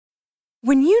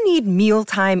When you need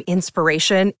mealtime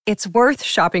inspiration, it's worth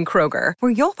shopping Kroger,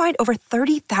 where you'll find over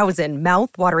 30,000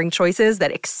 mouth-watering choices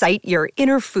that excite your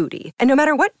inner foodie. And no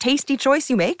matter what tasty choice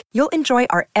you make, you'll enjoy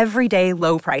our everyday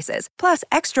low prices, plus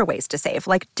extra ways to save,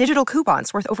 like digital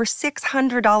coupons worth over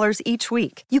 $600 each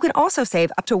week. You can also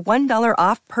save up to $1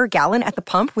 off per gallon at the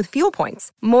pump with fuel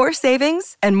points. More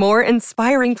savings and more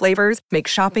inspiring flavors make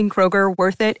shopping Kroger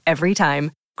worth it every time.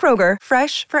 Kroger,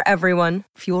 fresh for everyone.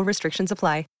 Fuel restrictions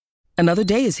apply. Another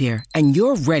day is here, and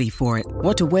you're ready for it.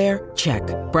 What to wear? Check.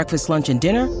 Breakfast, lunch, and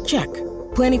dinner? Check.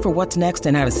 Planning for what's next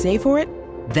and how to save for it?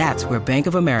 That's where Bank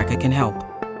of America can help.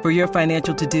 For your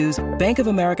financial to-dos, Bank of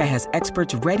America has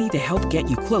experts ready to help get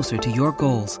you closer to your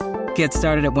goals. Get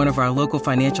started at one of our local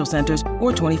financial centers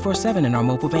or 24/7 in our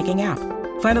mobile banking app.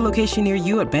 Find a location near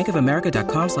you at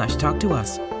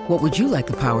bankofamerica.com/talktous. What would you like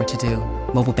the power to do?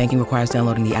 Mobile banking requires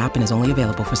downloading the app and is only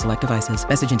available for select devices.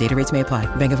 Message and data rates may apply.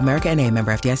 Bank of America N.A.,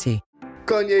 member FDIC.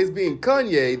 Kanye's being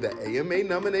Kanye, the AMA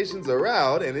nominations are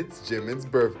out, and it's Jimin's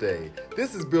birthday.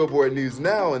 This is Billboard News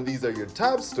Now, and these are your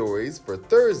top stories for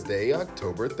Thursday,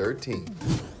 October 13th.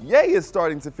 Ye is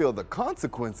starting to feel the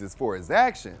consequences for his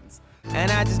actions.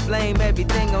 And I just blame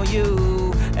everything on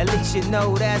you. At least you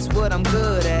know that's what I'm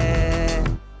good at.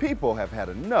 People have had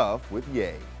enough with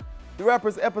Ye. The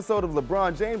rapper's episode of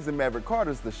LeBron James and Maverick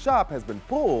Carter's The Shop has been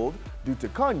pulled due to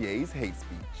Kanye's hate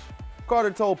speech.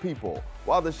 Carter told People,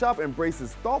 "While The Shop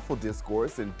embraces thoughtful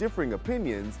discourse and differing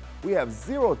opinions, we have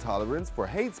zero tolerance for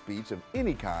hate speech of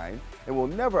any kind and will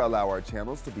never allow our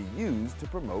channels to be used to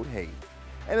promote hate."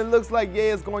 And it looks like Ye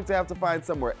is going to have to find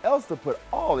somewhere else to put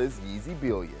all his Yeezy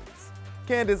billions.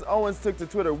 Candace Owens took to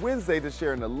Twitter Wednesday to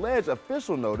share an alleged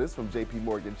official notice from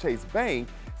JPMorgan Chase Bank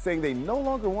saying they no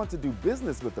longer want to do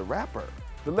business with the rapper.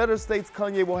 The letter states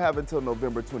Kanye will have until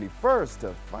November 21st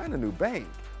to find a new bank.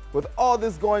 With all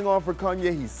this going on for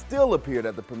Kanye, he still appeared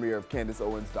at the premiere of Candace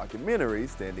Owens' documentary,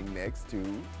 standing next to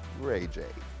Ray J.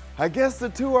 I guess the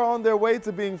two are on their way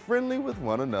to being friendly with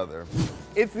one another.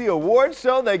 It's the award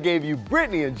show that gave you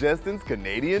Britney and Justin's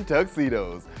Canadian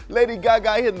tuxedos, Lady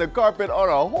Gaga hitting the carpet on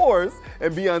a horse,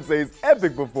 and Beyonce's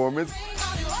epic performance.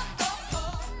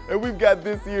 And we've got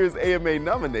this year's AMA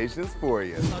nominations for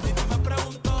you.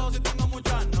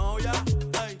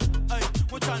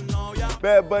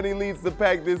 Bad Bunny leads the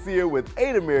pack this year with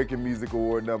 8 American Music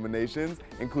Award nominations,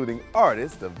 including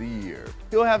Artist of the Year.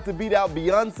 He'll have to beat out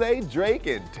Beyonce, Drake,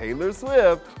 and Taylor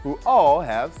Swift, who all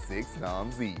have 6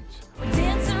 noms each.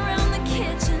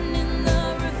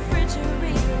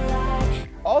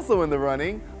 Also in the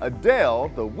running, Adele,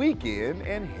 The Weeknd,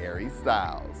 and Harry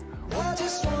Styles. I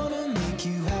just wanna make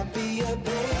you happier,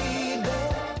 baby.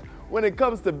 When it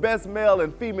comes to Best Male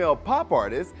and Female Pop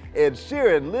Artists, Ed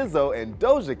Sheeran, Lizzo, and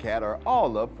Doja Cat are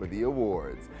all up for the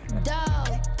awards. Dog,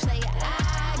 player,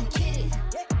 I get it.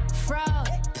 Fraud,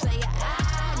 player,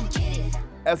 I get it.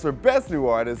 As for Best New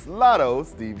Artist, Lotto,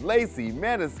 Steve Lacy,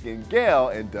 Maneskin, Gayle,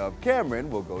 and Dove Cameron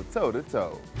will go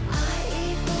toe-to-toe.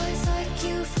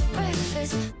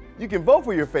 You can vote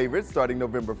for your favorites starting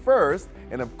November 1st,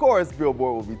 and of course,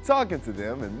 Billboard will be talking to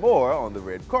them and more on the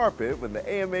red carpet when the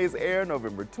AMAs air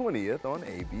November 20th on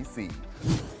ABC.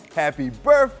 Happy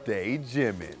birthday,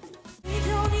 Jimin.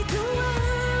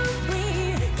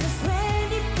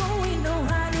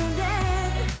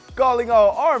 Calling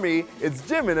all Army, it's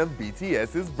Jimin of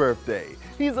BTS's birthday.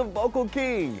 He's a vocal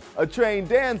king, a trained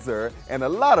dancer, and a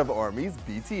lot of Army's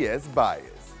BTS bias.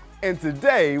 And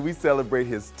today, we celebrate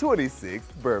his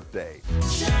 26th birthday.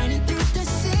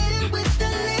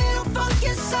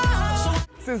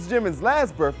 Since Jimin's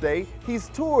last birthday, he's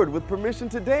toured with Permission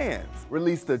to Dance,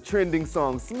 released the trending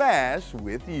song Smash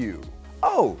with You.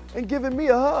 Oh, and given me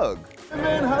a hug. Hey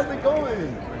man, how's it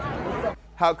going?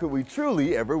 How could we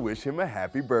truly ever wish him a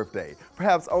happy birthday?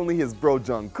 Perhaps only his bro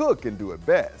Jungkook can do it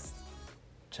best.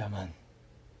 Jimin,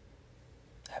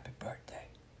 happy birthday.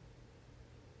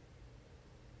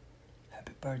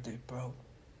 Happy birthday, bro.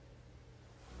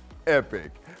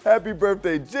 Epic. Happy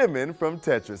birthday, Jimin from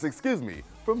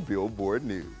from Billboard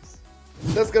News.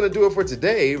 That's gonna do it for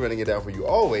today. Running it down for you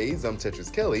always, I'm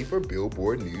Tetris Kelly for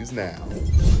Billboard News Now.